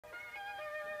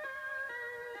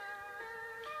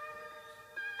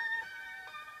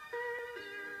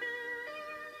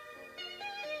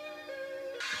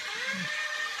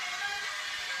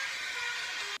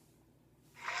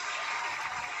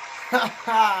Hey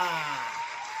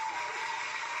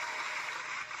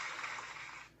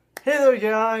there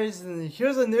guys, and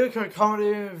here's a new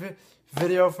comedy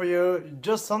video for you,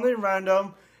 just something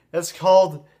random. It's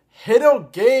called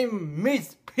Haydogamg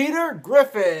meets Peter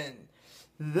Griffin.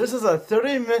 This is a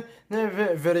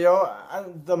 30-minute video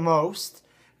at the most,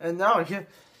 and now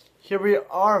here we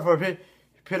are for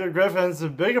Peter Griffin's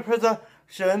bigger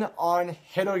production on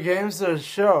Haydogamg's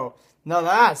show. Now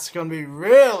that's gonna be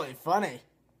really funny.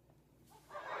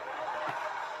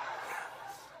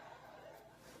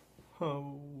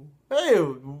 Oh, hey,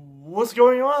 what's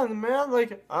going on, man?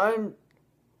 Like, I'm...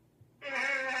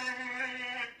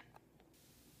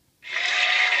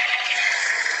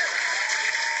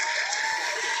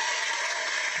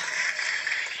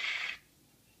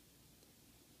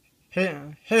 Hey,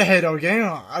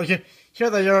 Haydogamg, I can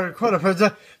hear that you're quite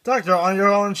a doctor on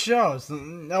your own shows.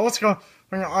 Now, what's going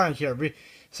on here?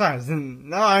 Besides,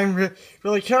 now I'm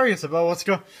really curious about what's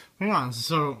going on.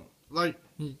 So, like,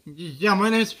 yeah, my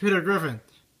name's Peter Griffin.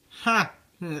 Ha!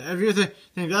 If you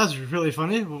think that's really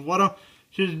funny, why don't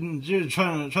you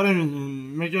try to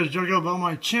make a joke about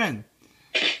my chin?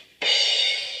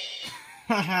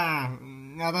 Haha!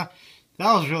 Now that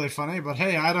was really funny, but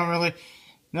hey, I don't really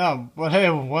know. But hey,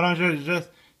 why don't you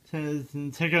just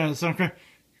take some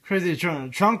crazy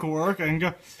trunk work and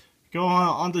go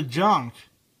on the junk?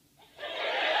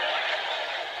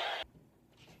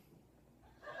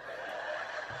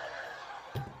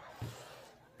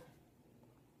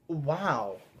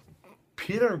 Wow,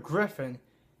 Peter Griffin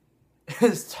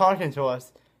is talking to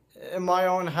us in my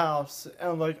own house,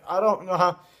 and like, I don't know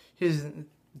how he's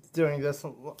doing this.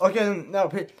 Okay, now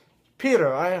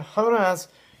Peter, I'm gonna ask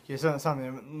you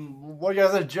something. Well, yeah,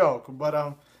 it's a joke,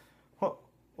 but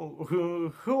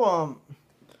who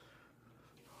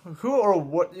or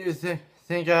what do you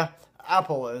think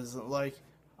Apple is? Like,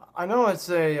 I know it's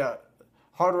a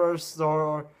hardware store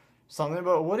or something,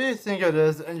 but what do you think it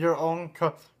is in your own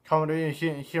comedy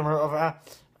humor of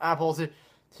Apple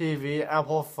TV,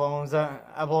 Apple phones,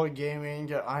 Apple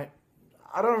gaming? I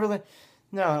don't really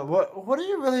know. What do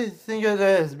you really think it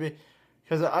is?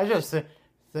 Because I just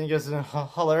think it's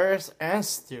hilarious and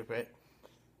stupid.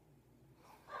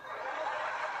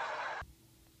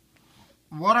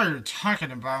 What are you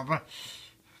talking about?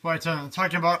 By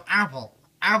talking about Apple.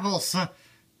 Apple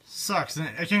sucks, and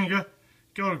it can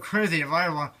go crazy if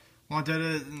I wanted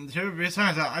it to.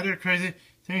 Besides that, I do crazy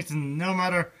things no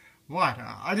matter what.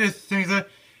 I do things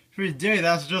every day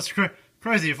that's just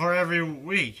crazy for every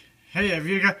week. Hey, if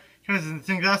you guys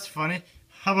think that's funny,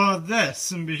 how about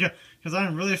this? Because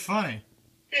I'm really funny.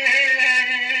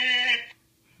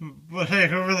 But hey,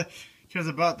 who really cares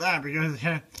about that? Because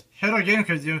Haydogamg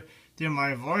could do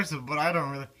my voice, but I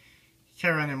don't really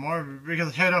care anymore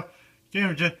because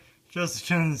Haydogamg just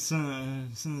can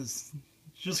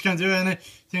do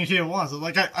anything he wants.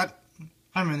 Like,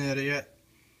 I'm an idiot.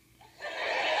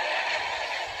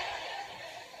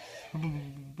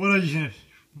 What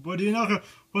do you know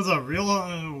was a real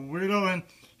weirdo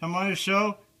in my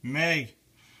show? Meg.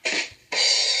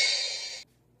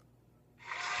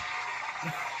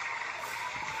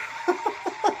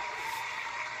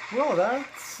 Well,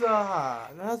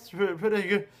 that's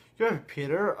pretty good,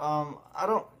 Peter. I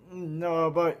don't know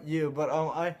about you, but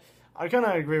I kind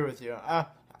of agree with you.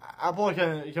 Apple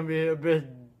can be a bit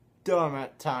dumb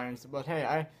at times, but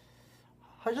hey,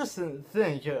 I just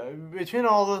think between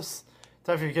all this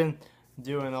stuff you can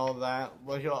do and all that,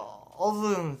 like all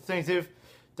the things you've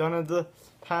done in the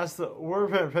past were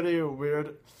pretty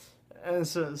weird, and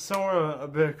some were a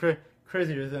bit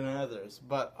crazier than others.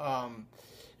 But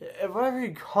if I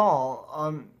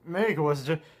recall, Meg was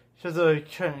just a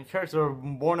character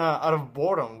born out of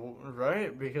boredom,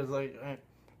 right? Because like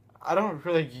I don't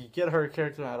really get her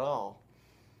character at all.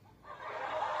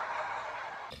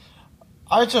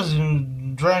 I just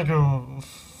drank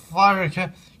 5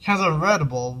 cans of Red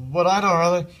Bull, but I don't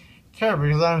really care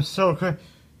because I'm so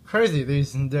crazy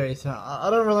these days. I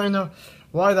don't really know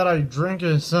why that I drink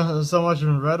so much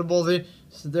Red Bull these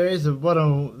days, but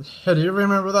hey, do you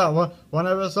remember that one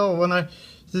episode when I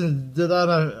did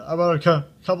that about a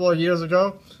couple of years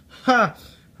ago? Ha!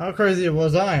 How crazy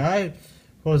was I? I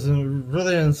was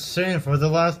really insane for the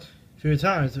last few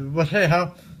times. But hey,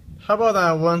 how about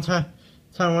that one time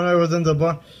when I was in the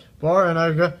bar and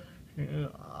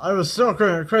I was so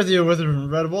crazy with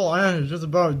Red Bull, I just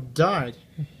about died.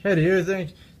 Hey, do you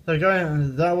think that guy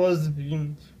that was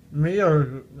me,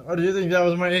 or do you think that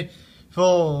was my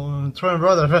full twin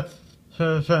brother,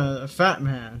 Fat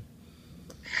Man?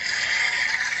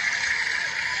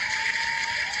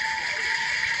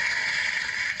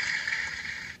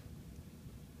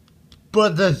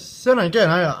 But then again,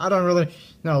 I don't really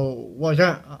know. Like,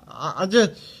 I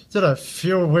just did a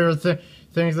few weird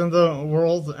things in the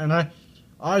world, and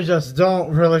I just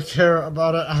don't really care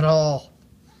about it at all.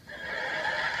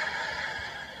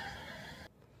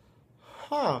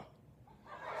 Huh.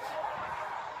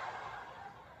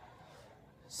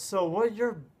 So what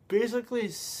you're basically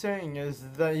saying is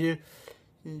that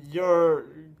you're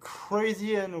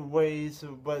crazy in ways,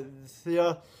 but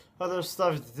the other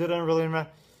stuff didn't really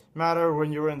matter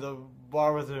when you were in the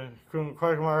bar with the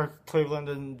Quagmire, Cleveland,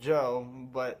 and Joe,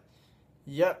 but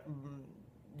yet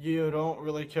you don't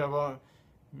really care about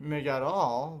Mig at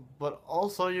all, but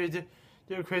also you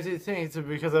do crazy things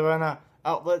because of an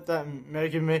outlet that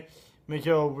make you a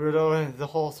weirdo the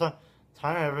whole time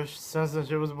ever since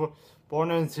she was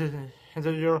born into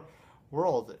your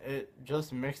world. It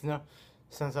just makes no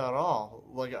sense at all.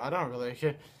 Like, I don't really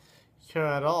care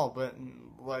at all, but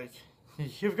like,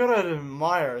 you've got to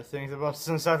admire things about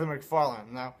Seth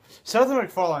MacFarlane. Now, Seth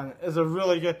MacFarlane is a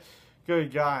really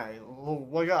good guy.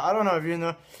 Like, I don't know if you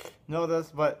know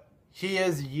this, but he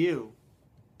is you.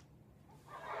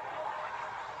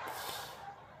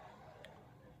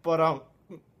 But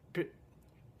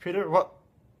Peter,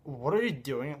 what are you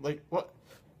doing? Like,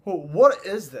 what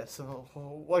is this?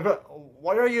 Like,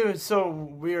 why are you so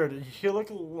weird? You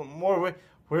look more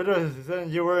weirder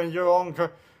than you were in your own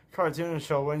cartoon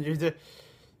show when you did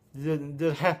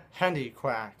Handy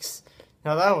Quacks.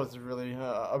 Now that was really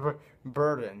a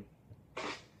burden.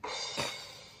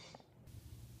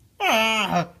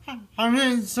 I'm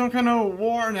in some kind of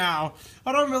war now.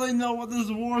 I don't really know what this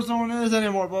war zone is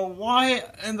anymore, but why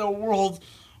in the world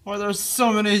are there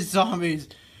so many zombies?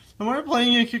 Am I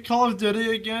playing a Call of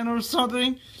Duty again or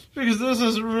something? Because this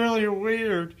is really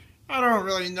weird. I don't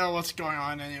really know what's going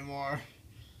on anymore.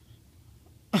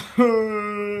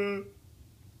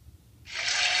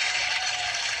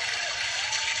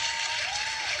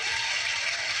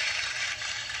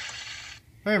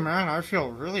 Hey man, I feel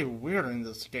really weird in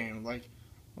this game. Like,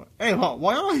 hey,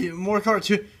 why am I more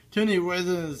cartoony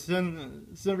ways than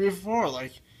before?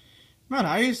 Like, man,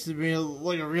 I used to be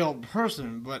like a real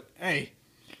person, but hey,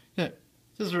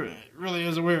 this really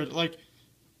is weird. Like,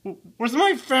 where's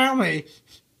my family?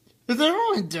 Is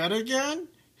everyone dead again?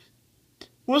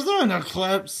 Was there an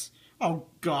eclipse? Oh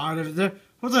god, if there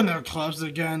was an eclipse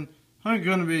again, I'm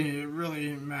gonna be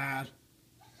really mad.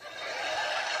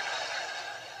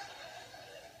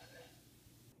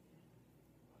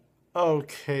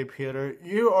 Okay, Peter,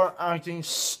 you are acting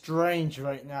strange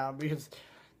right now because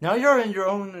now you're in your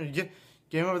own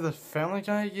game of the Family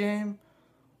Guy game.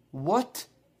 What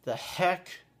the heck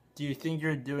do you think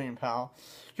you're doing, pal?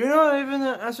 You're not even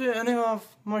answering any of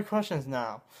my questions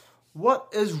now. What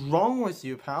is wrong with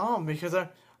you, pal? Because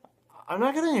I'm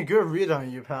not getting a good read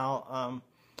on you, pal.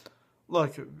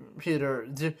 Look, Peter,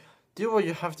 do what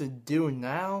you have to do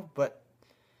now, but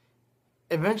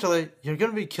eventually you're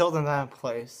gonna be killed in that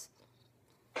place.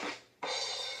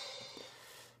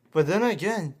 But then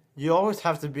again, you always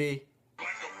have to be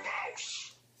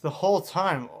the whole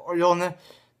time, or you'll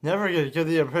never get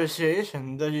the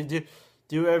appreciation that you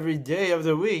do every day of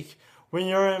the week when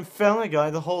you're in Family Guy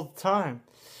the whole time.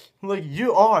 Like,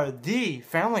 you are the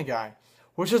Family Guy,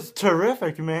 which is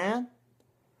terrific, man.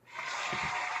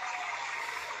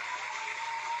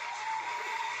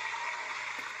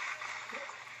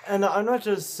 And I'm not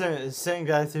just saying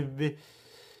that to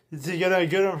get a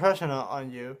good impression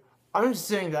on you. I'm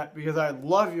saying that because I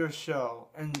love your show,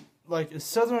 and like,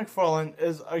 Seth MacFarlane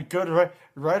is a good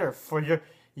writer for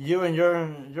you and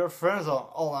your friends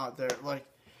all out there. Like,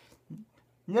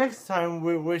 next time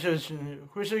we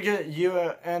should get you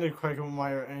and a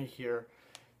Quagmire in here,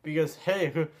 because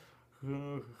hey,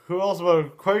 who else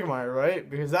but Quagmire, right?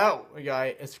 Because that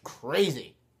guy is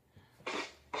crazy.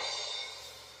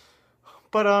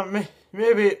 But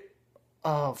maybe.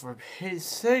 Oh, for Pete's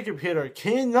sake, Peter,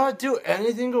 can you not do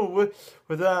anything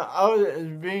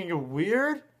without being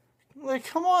weird? Like,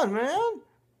 come on, man.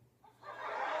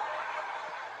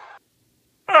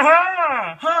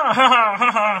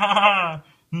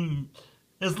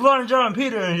 It's Long John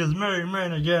Peter and his merry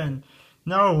men again.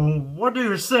 Now, what do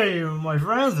you say, my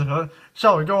friends?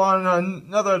 Shall we go on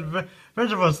another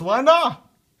adventure with Slender?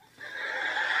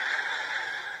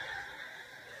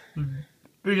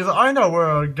 Because I know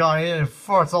where a guy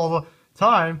farts all the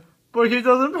time, but he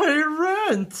doesn't pay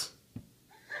rent.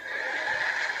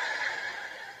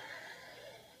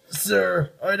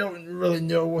 Sir, I don't really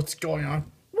know what's going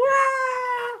on.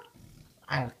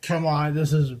 Oh, come on,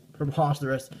 this is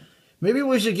preposterous. Maybe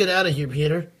we should get out of here,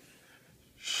 Peter.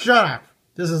 Shut up.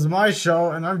 This is my show,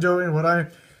 and I'm doing what I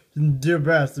do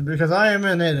best, because I am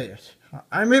an idiot.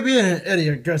 I may be an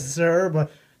idiot, good sir,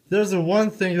 but there's the one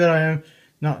thing that I am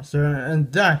not, sir,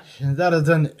 and that is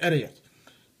an idiot.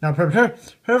 Now prepare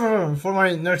for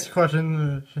my next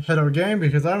question, Haydogamg,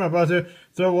 because I'm about to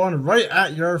throw one right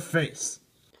at your face.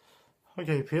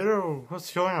 Okay, Peter,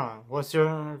 what's going on? What's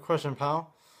your question,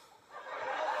 pal?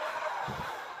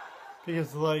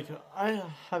 Because, like, I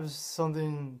have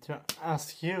something to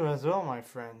ask you as well, my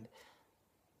friend.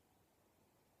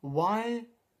 Why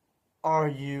are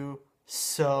you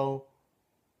so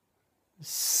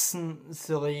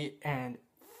silly and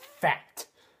fat?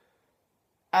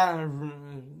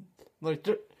 And, like,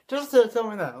 just to tell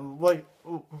me that. Like,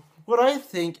 what I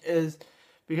think is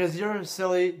because you're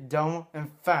silly, dumb, and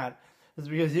fat is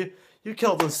because you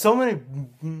killed so many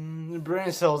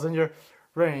brain cells in your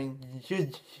brain.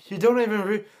 You don't even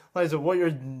realize what you're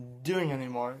doing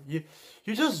anymore. You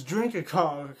just drink it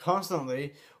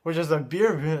constantly, which is a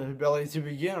beer belly to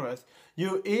begin with.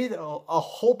 You eat a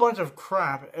whole bunch of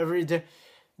crap every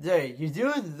day. You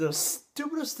do the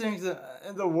stupidest things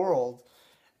in the world,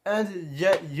 and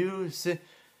yet you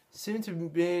seem to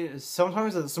be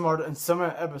sometimes smart in some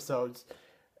episodes.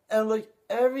 And like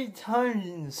every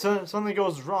time something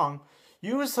goes wrong,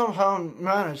 you somehow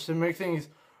manage to make things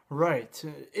right,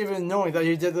 even knowing that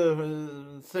you did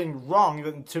the thing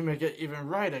wrong to make it even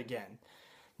right again.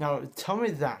 Now, tell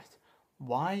me that.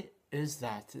 Why is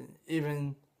that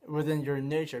even within your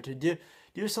nature to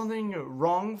do something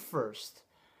wrong first,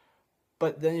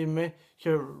 but then you make it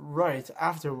right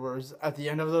afterwards at the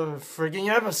end of the freaking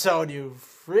episode, you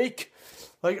freak?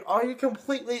 Like, are you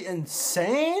completely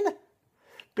insane?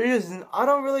 Because I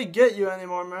don't really get you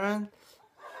anymore, man.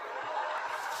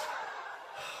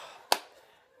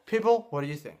 People, what do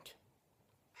you think?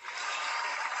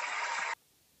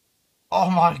 Oh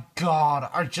my god,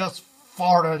 I just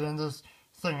farted in this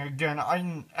thing again.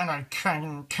 I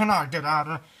cannot get out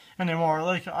of it anymore.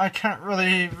 Like, I can't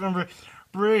really even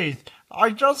breathe.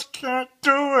 I just can't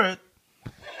do it.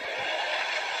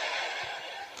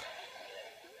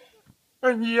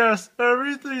 And yes,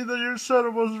 everything that you said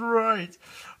was right.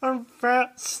 I'm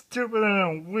fat, stupid,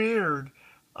 and weird.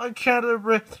 I can't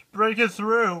break it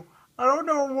through. I don't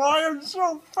know why I'm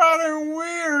so fat and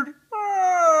weird.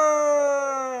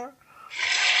 Ah!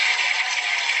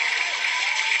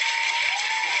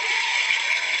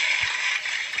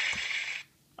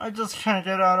 I just can't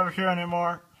get out of here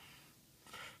anymore.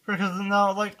 Because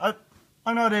now, like, I'm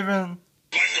not even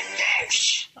like a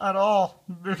mouse at all.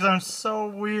 Because I'm so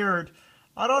weird.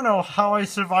 I don't know how I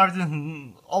survived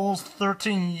in almost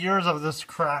 13 years of this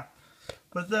crap.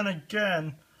 But then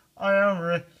again, I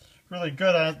am really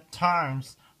good at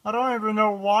times. I don't even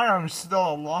know why I'm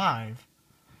still alive.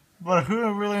 But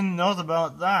who really knows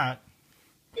about that?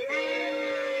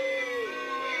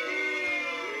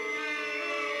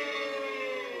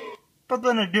 But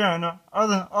then again,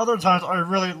 other times I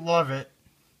really love it.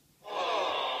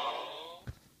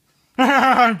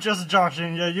 I'm just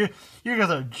joshing you. You guys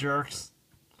are jerks.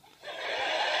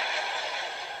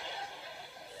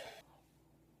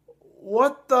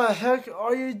 What the heck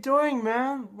are you doing,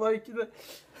 man? Like,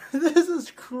 this is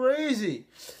crazy.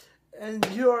 And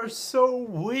you are so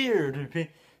weird,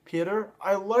 Peter.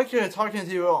 I like talking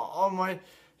to you on my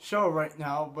show right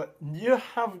now, but you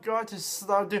have got to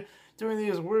stop doing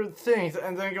these weird things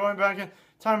and then going back in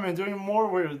time and doing more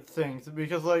weird things.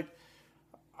 Because, like,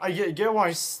 I get why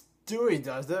Stewie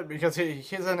does it, because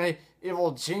he's an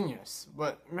evil genius.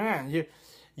 But, man,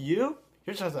 you're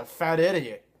just a fat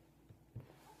idiot.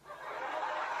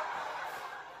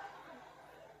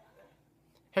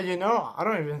 Hey, you know, I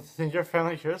don't even think your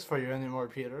family cares for you anymore,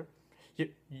 Peter.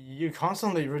 You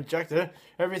constantly reject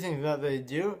everything that they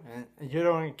do, and you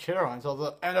don't care until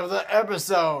the end of the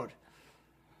episode.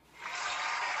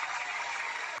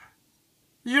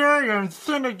 Yeah, I'm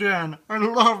thin again. I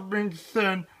love being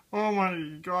thin. Oh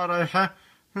my god, I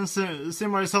haven't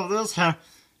seen myself this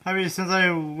happy since I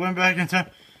went back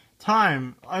into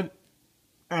time.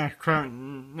 Crap.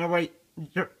 No, wait.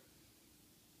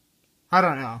 I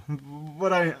don't know,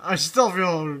 but I still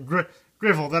feel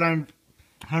grateful that I'm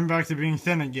back to being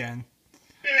thin again.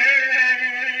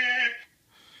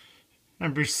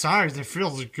 And besides, it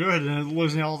feels good and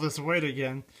losing all this weight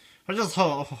again. I just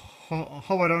hope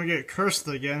I don't get cursed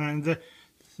again, and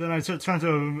then I turn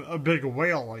to a big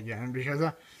whale again, because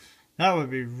that would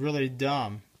be really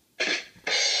dumb.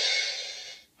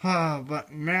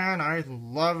 But man, I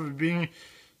love being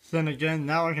thin again.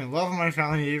 Now I can love my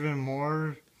family even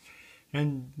more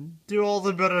and do all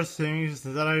the better things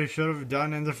that I should have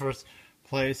done in the first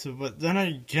place. But then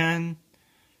again,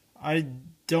 I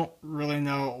don't really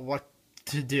know what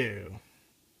to do.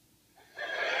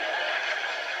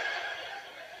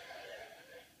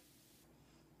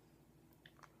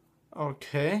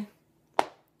 Okay.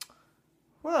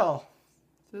 Well,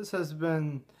 this has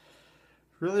been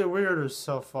really weird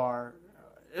so far.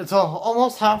 It's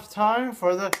almost halftime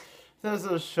for the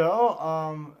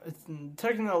show. It's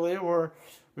technically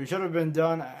we should have been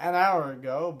done an hour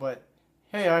ago, but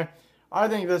hey, I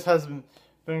think this has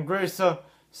been great so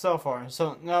far.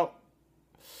 So now,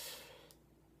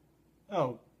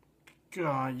 oh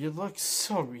God, you look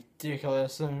so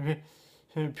ridiculous, and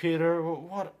Peter.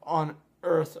 What on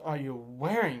earth are you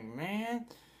wearing, man?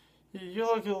 You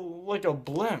look like a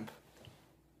blimp.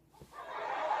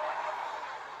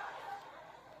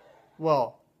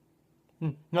 Well,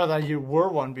 not that you were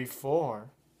one before.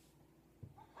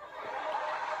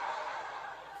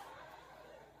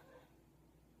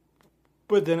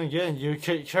 But then again, you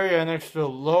carry an extra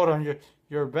load on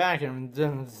your back, and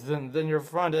then your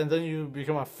front, and then you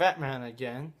become a fat man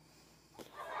again.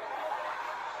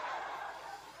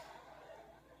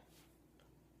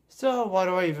 So why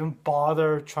do I even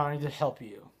bother trying to help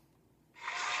you?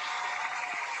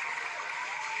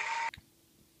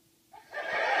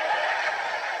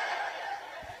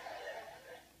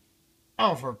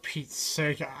 Oh, for Pete's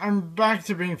sake, I'm back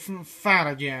to being fat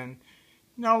again.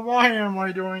 Now, why am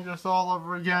I doing this all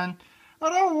over again? I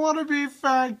don't want to be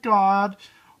fat, God.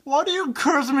 Why do you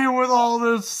curse me with all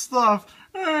this stuff?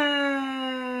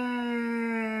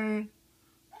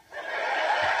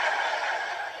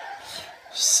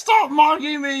 Stop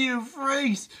mocking me, you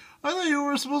freaks! I thought you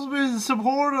were supposed to be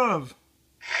supportive.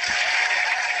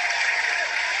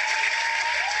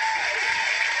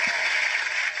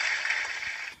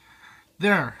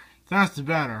 There, that's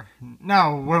better.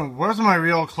 Now, where's my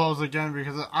real clothes again?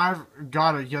 Because I've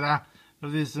got to get out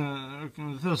of this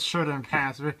shirt and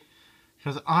pants.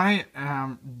 Because I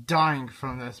am dying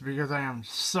from this. Because I am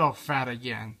so fat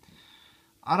again.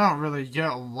 I don't really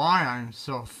get why I'm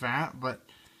so fat. But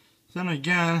then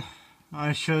again,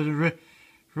 I should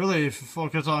really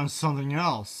focus on something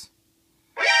else.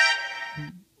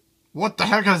 What the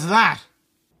heck is that?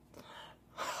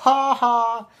 Ha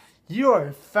ha! You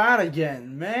are fat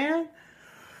again, man.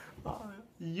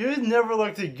 You never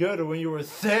looked good when you were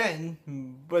thin,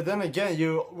 but then again,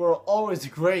 you were always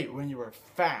great when you were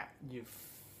fat, you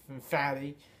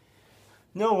fatty.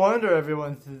 No wonder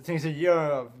everyone thinks that you're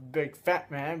a big fat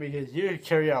man because you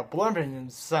carry a blimp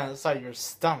inside your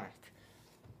stomach.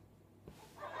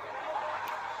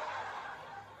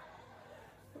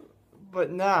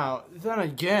 But now, then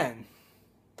again,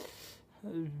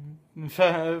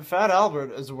 Fat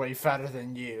Albert is way fatter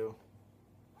than you.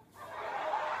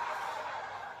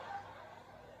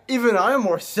 Even I'm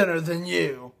more thinner than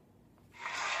you.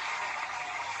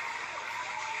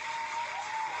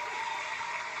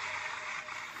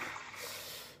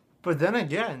 But then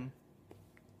again,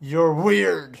 you're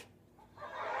weird.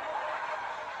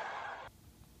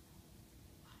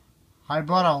 I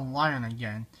bought a lion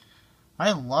again.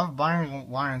 I love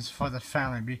buying lions for the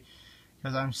family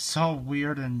because I'm so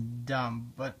weird and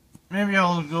dumb. But maybe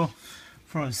I'll go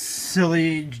for a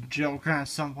silly joke at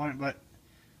some point. But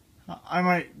I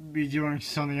might be doing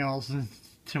something else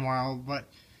tomorrow. But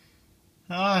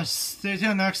stay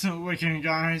tuned next weekend,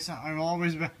 guys. I'm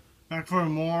always back for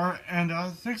more. And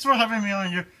thanks for having me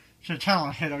on your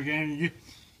channel, Haydogamg.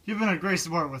 You've been a great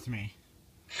support with me.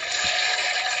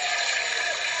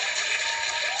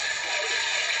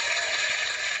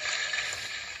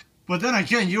 But then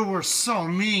again, you were so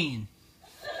mean.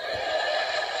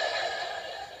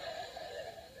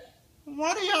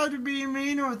 Why do you have to be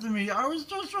mean with me? I was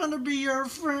just trying to be your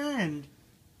friend.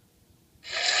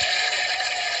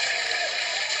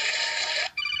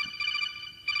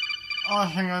 Oh,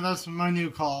 hang on, that's my new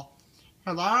call.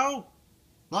 Hello?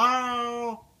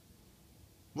 Hello?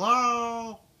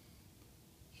 Hello?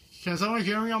 Can someone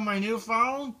hear me on my new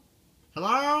phone?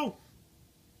 Hello?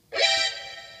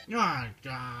 Oh,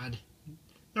 God.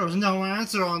 There was no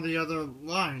answer on the other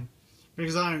line.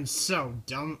 Because I'm so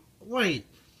dumb. Wait.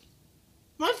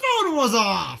 My phone was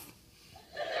off!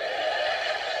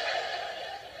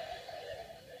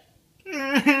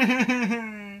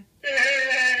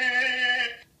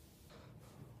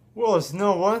 Well, it's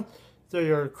no wonder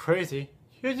you're crazy.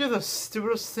 You do the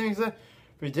stupidest things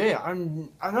every day.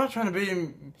 I'm not trying to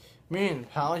be mean,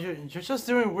 pal. You're just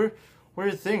doing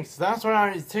weird things. That's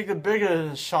why I take the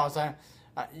bigger shots at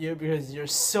you because you're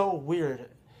so weird.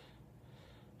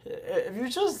 If you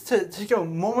just take a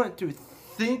moment to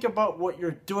think about what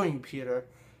you're doing, Peter,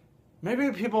 maybe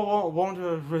people won't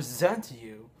resent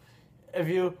you. If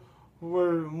you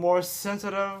were more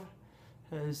sensitive,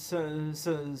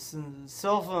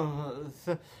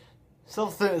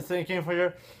 self-thinking for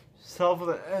yourself,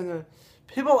 and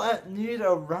people at need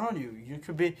around you, you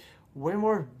could be way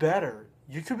more better.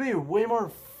 You could be way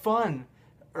more fun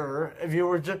if you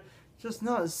were just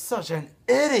not such an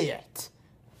idiot.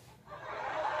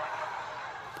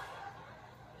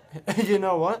 You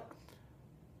know what?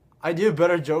 I do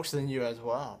better jokes than you as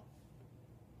well.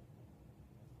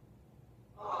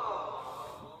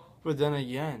 But then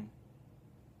again,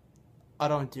 I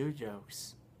don't do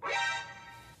jokes.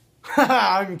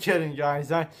 I'm kidding,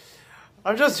 guys.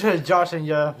 I'm just joshing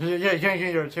you. You can't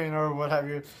get your chain or what have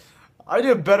you. I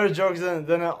do better jokes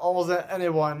than almost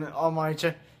anyone on my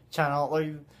channel.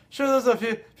 Like, sure, there's a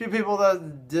few people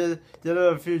that did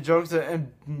a few jokes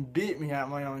and beat me at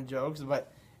my own jokes,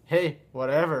 but hey,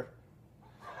 whatever.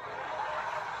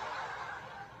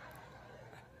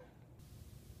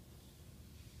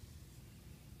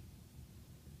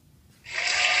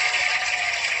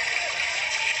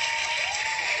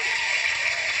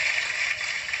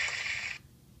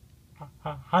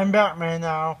 I'm Batman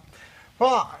now.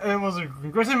 Well, it was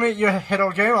great to meet you,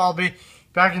 Haydogamg. I'll be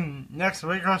back in next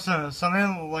week or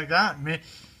something like that.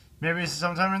 Maybe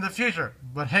sometime in the future.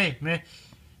 But hey,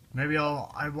 maybe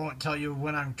I won't tell you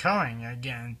when I'm coming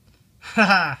again.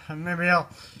 Maybe I'll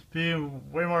be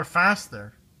way more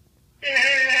faster.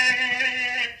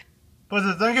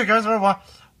 But thank you guys for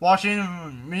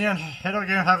watching me and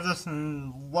Haydogamg have this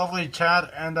lovely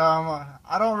chat. And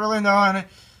I don't really know any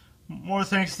more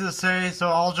things to say, so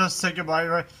I'll just say goodbye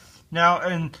right now,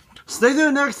 and stay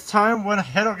tuned next time when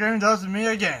Haydogamg does me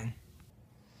again.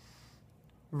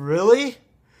 Really?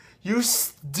 You're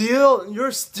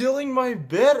stealing my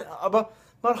bit about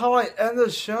how I end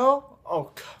the show?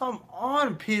 Oh, come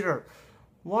on, Peter.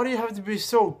 Why do you have to be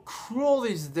so cruel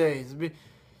these days?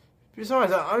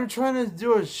 Besides, I'm trying to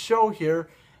do a show here,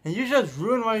 and you just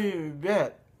ruined my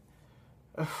bit.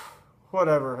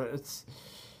 Whatever,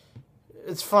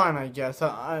 it's fine, I guess.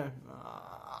 I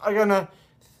got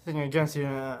nothing against you,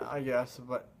 I guess,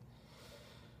 but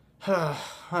I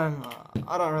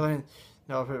don't really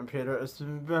know, Peter. It's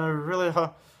been really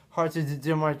hard to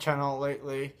do my channel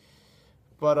lately,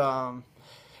 but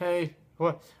hey,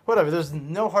 whatever. There's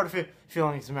no hard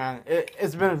feelings, man.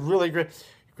 It's been really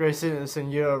great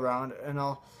seeing you around and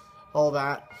all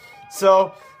that.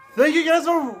 So thank you guys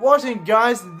for watching,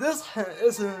 guys. This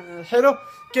is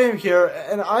Haydogamg here,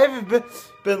 and I've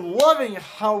been loving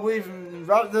how we've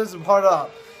wrapped this part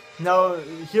up. Now,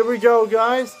 here we go,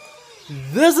 guys.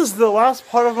 This is the last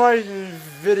part of my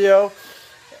video,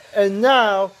 and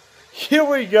now, here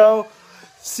we go.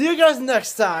 See you guys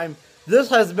next time. This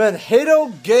has been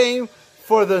Haydogamg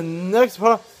for the next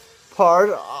part.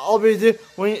 I'll be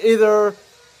doing either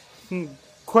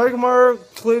Quagmire,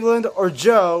 Cleveland, or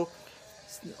Joe,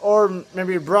 or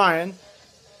maybe Brian,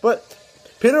 but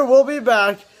Peter will be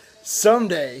back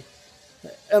someday,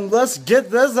 and let's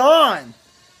get this on!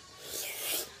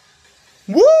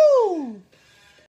 Woo!